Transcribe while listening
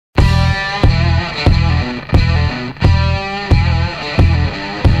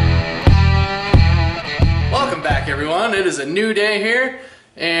a new day here,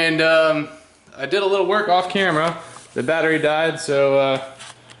 and I did a little work off camera. The battery died, so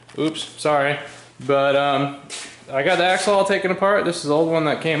oops, sorry. But I got the axle all taken apart. This is the old one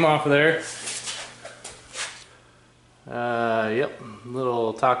that came off of there. Yep,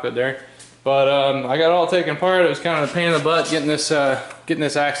 little top coat there. But I got it all taken apart. It was kind of a pain in the butt getting this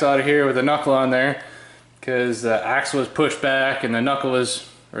axle out of here with the knuckle on there, because the axle was pushed back and the knuckle was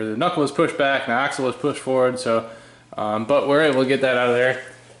pushed back and the axle was pushed forward. So, but we're able to get that out of there.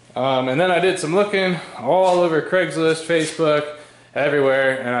 And then I did some looking all over Craigslist, Facebook,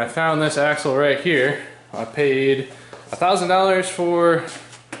 everywhere, and I found this axle right here. I paid $1,000 for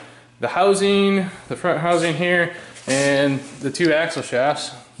the housing, the front housing here, and the two axle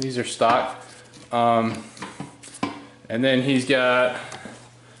shafts. These are stock. And then he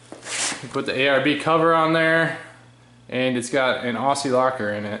put the ARB cover on there, and it's got an Aussie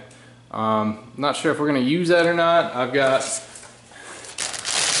locker in it. Not sure if we're going to use that or not. I've got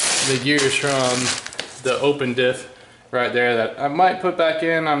the gears from the open diff right there that I might put back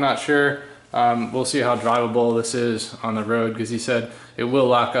in. I'm not sure. We'll see how drivable this is on the road, because he said it will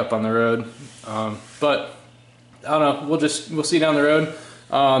lock up on the road. But I don't know. We'll see down the road.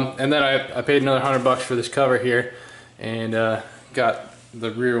 And then I paid another $100 for this cover here, and got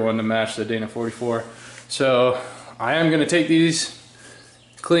the rear one to match the Dana 44. So I am going to take these,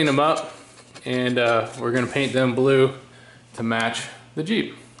 clean them up, and we're going to paint them blue to match the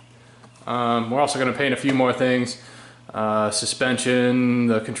Jeep. We're also going to paint a few more things. Suspension,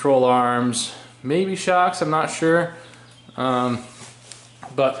 the control arms, maybe shocks, I'm not sure.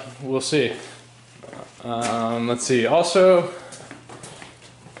 But we'll see. Let's see. Also,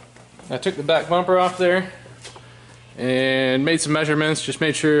 I took the back bumper off there and made some measurements. Just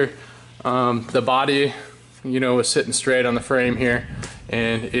made sure the body, was sitting straight on the frame here,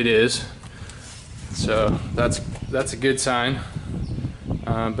 and it is. So that's a good sign.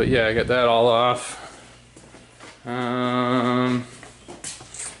 But yeah, I got that all off.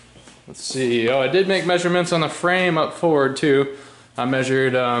 Let's see. Oh, I did make measurements on the frame up forward too. I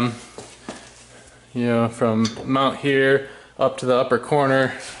measured, from mount here up to the upper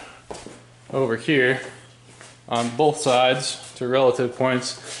corner over here on both sides to relative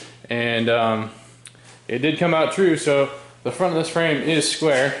points, and it did come out true. So the front of this frame is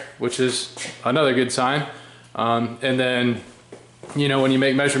square, which is another good sign. And then, when you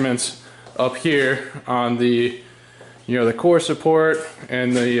make measurements up here on the the core support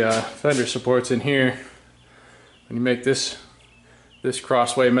and the fender supports in here, when you make this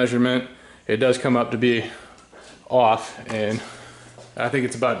crossway measurement, it does come up to be off, and I think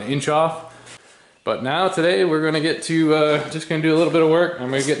it's about 1 inch off. But now today we're going to get to just going to do a little bit of work. I'm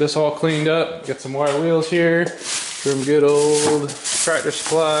going to get this all cleaned up, get some wire wheels here from good old Tractor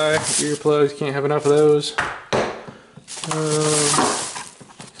Supply. Earplugs, can't have enough of those.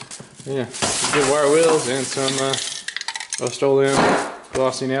 Yeah, some good wire wheels and some Rust-Oleum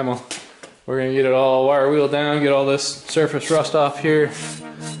glossy enamel. We're going to get it all wire wheel down, get all this surface rust off here,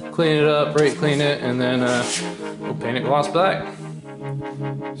 clean it up, brake clean it, and then we'll paint it gloss black.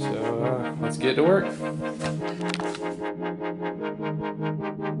 So let's get to work.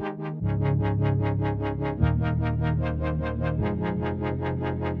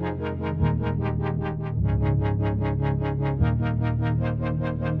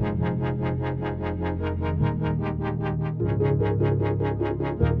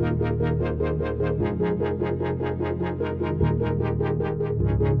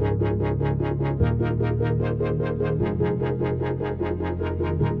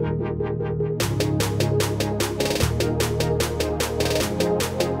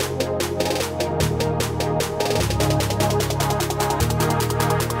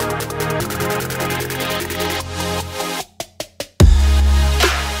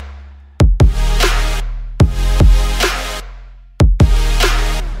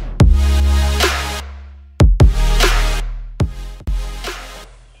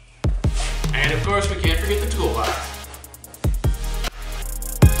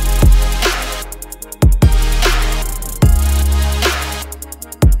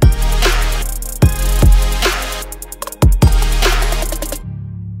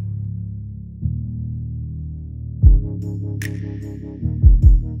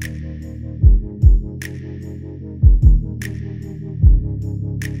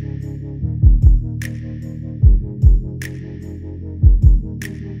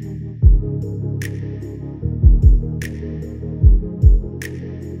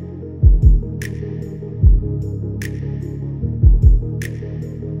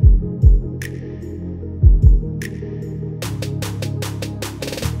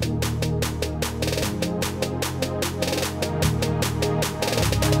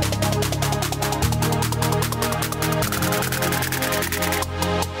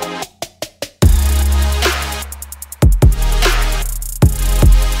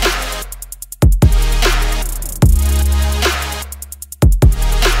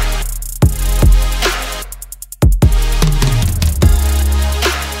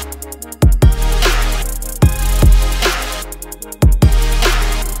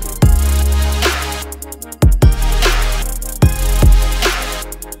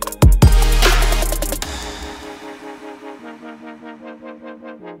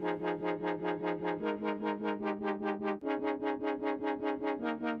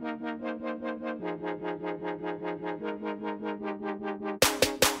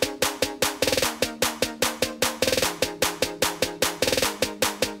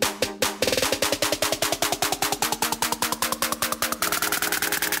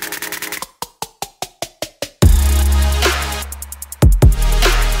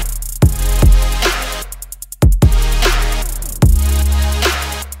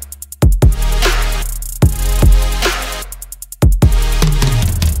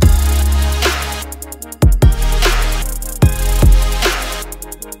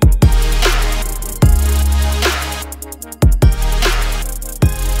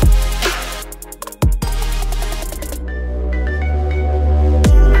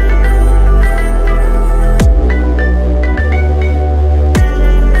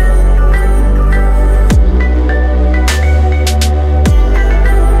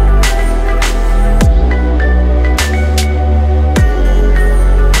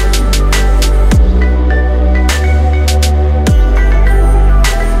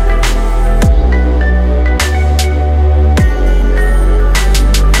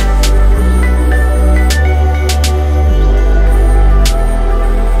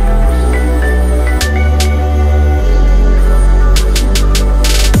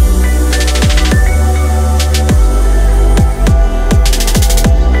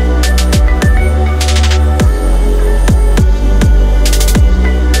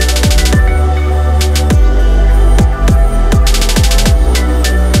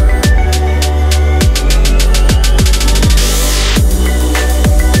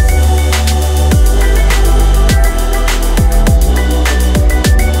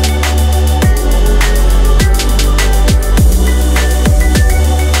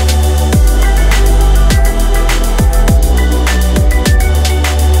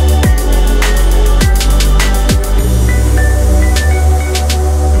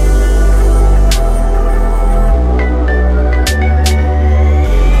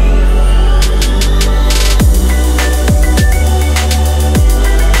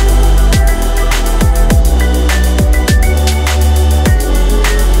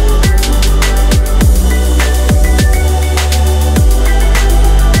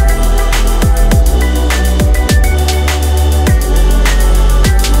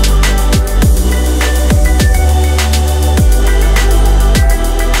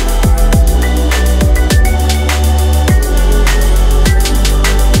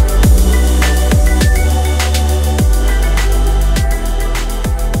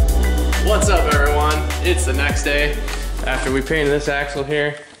 What's up, everyone? It's the next day after we painted this axle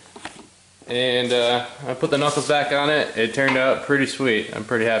here, and I put the knuckles back on it. It turned out pretty sweet. I'm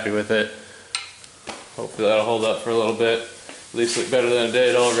pretty happy with it. Hopefully that'll hold up for a little bit. At least look better than it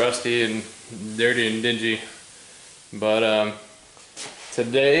did, all rusty and dirty and dingy. But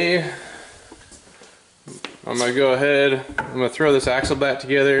today I'm gonna go ahead, I'm gonna throw this axle back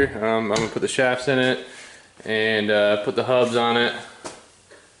together. I'm gonna put the shafts in it and put the hubs on it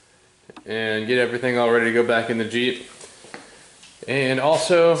and get everything all ready to go back in the Jeep. And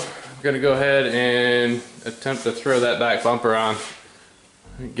also I'm gonna go ahead and attempt to throw that back bumper on,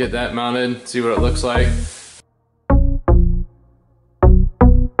 get that mounted, see what it looks like.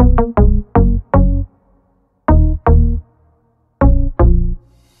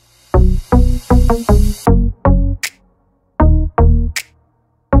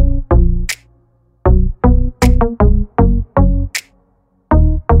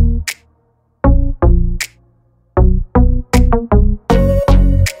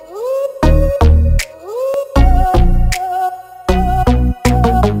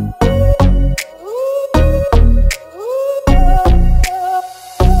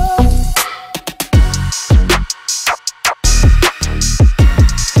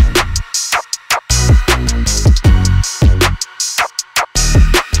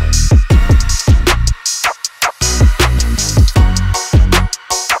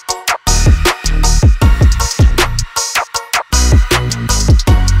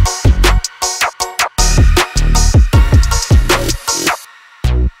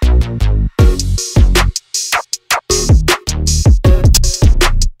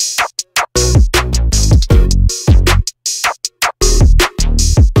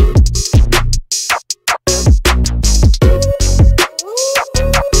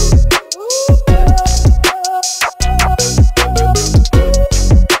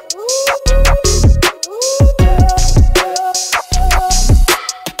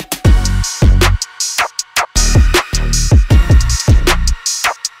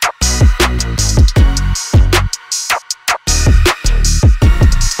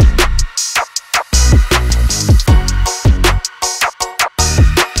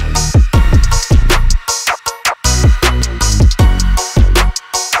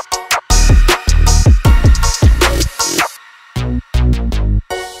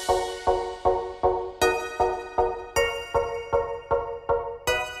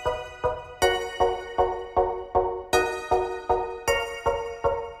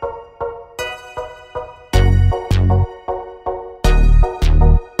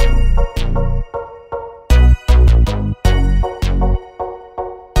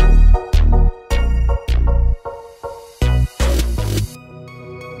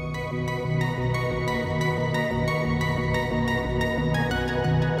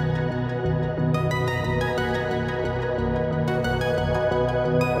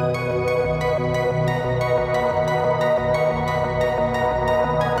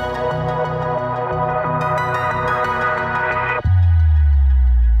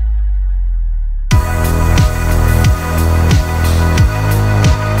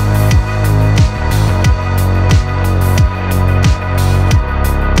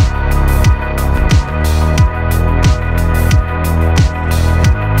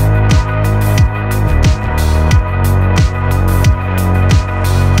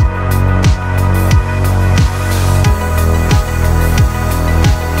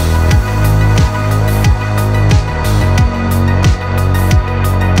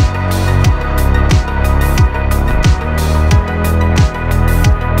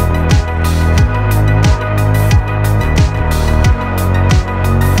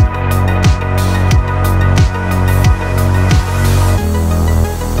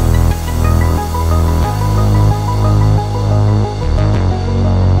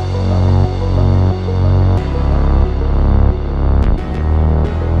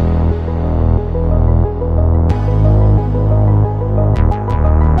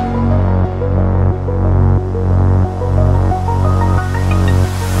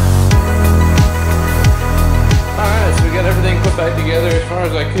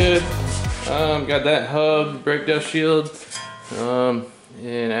 Got that hub, brake dust shield, and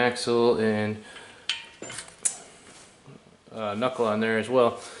axle and knuckle on there as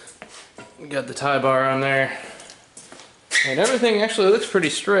well. We got the tie bar on there, and everything actually looks pretty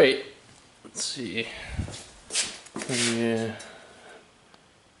straight. Let's see. Yeah.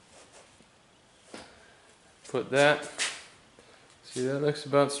 Put that. See, that looks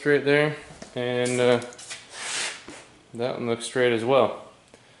about straight there, and that one looks straight as well.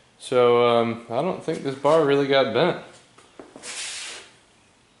 So I don't think this bar really got bent.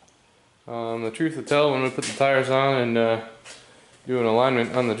 the truth to tell when we put the tires on and do an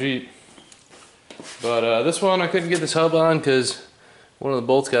alignment on the Jeep. But this one I couldn't get this hub on because one of the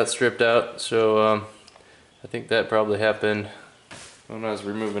bolts got stripped out, so I think that probably happened when I was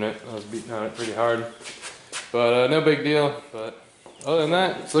removing it. I was beating on it pretty hard, but no big deal. But other than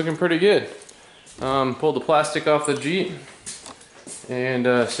that, it's looking pretty good. Pulled the plastic off the Jeep and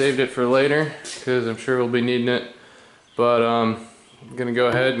saved it for later because I'm sure we'll be needing it. But I'm gonna go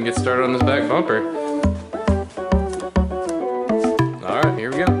ahead and get started on this back bumper. All right,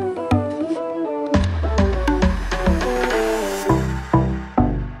 here we go.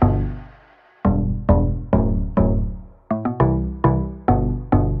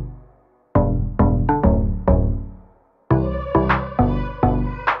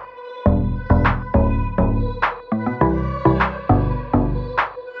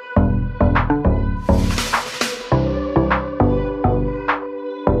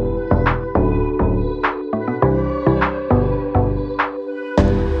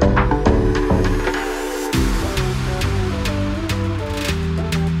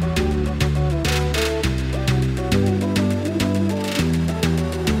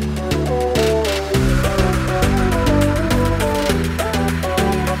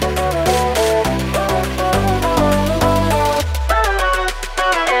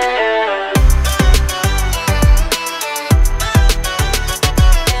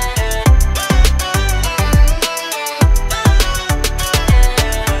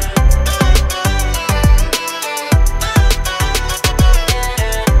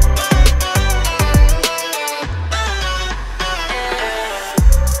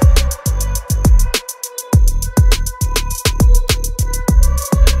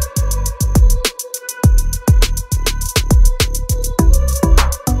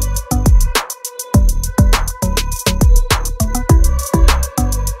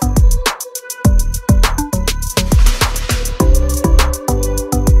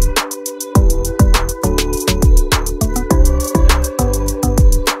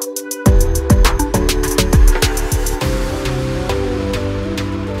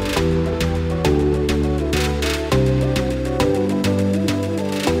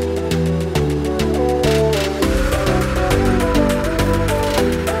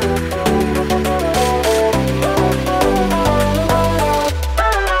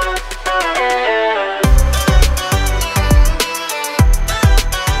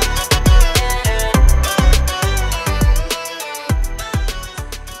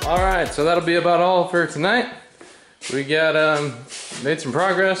 Alright, so that'll be about all for tonight. We got made some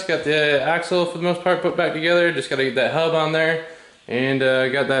progress, got the axle for the most part put back together, just got to get that hub on there, and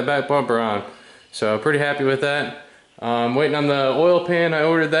got that back bumper on. So pretty happy with that. Waiting on the oil pan, I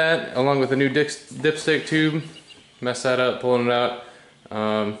ordered that along with a new dipstick tube. Messed that up pulling it out,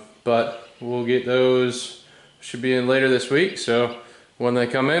 but we'll get those, should be in later this week, so when they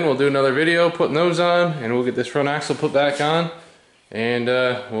come in we'll do another video putting those on, and we'll get this front axle put back on, and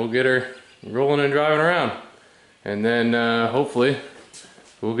we'll get her rolling and driving around, and then hopefully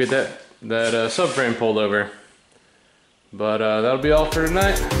we'll get that subframe pulled over. But that'll be all for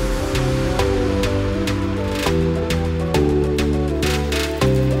tonight.